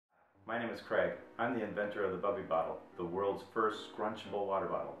My name is Craig. I'm the inventor of the Bubi Bottle, the world's first scrunchable water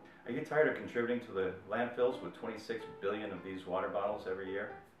bottle. Are you tired of contributing to the landfills with 26 billion of these water bottles every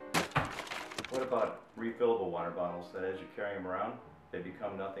year? What about refillable water bottles that as you carry them around, they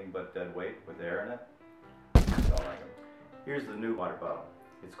become nothing but dead weight with air in it? Don't like them. Here's the new water bottle.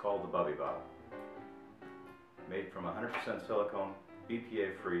 It's called the Bubi Bottle. Made from 100% silicone,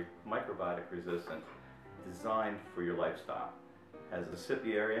 BPA-Free, microbiotic resistant, designed for your lifestyle. Has a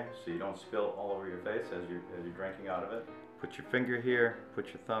sippy area so you don't spill all over your face as you're drinking out of it. Put your finger here, put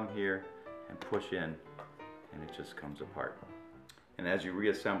your thumb here, and push in, and it just comes apart. And as you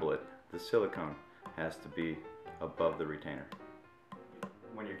reassemble it, the silicone has to be above the retainer.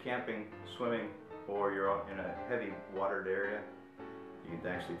 When you're camping, swimming, or you're in a heavy watered area, you can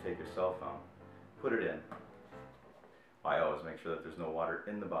actually take your cell phone, put it in. I always make sure that there's no water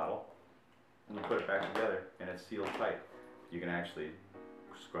in the bottle, and you put it back together and it's sealed tight. You can actually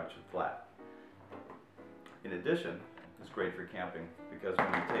scrunch it flat. In addition, it's great for camping because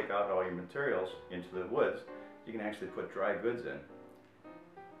when you take out all your materials into the woods, you can actually put dry goods in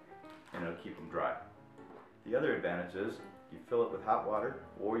and it'll keep them dry. The other advantage is you fill it with hot water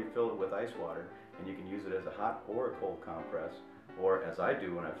or you fill it with ice water, and you can use it as a hot or a cold compress, or as I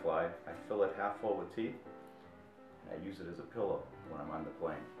do when I fly, I fill it half full with tea and I use it as a pillow when I'm on the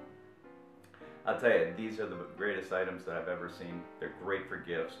plane. I'll tell you, these are the greatest items that I've ever seen. They're great for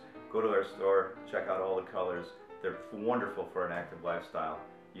gifts. Go to our store, check out all the colors. They're wonderful for an active lifestyle.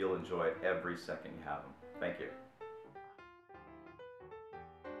 You'll enjoy it every second you have them. Thank you.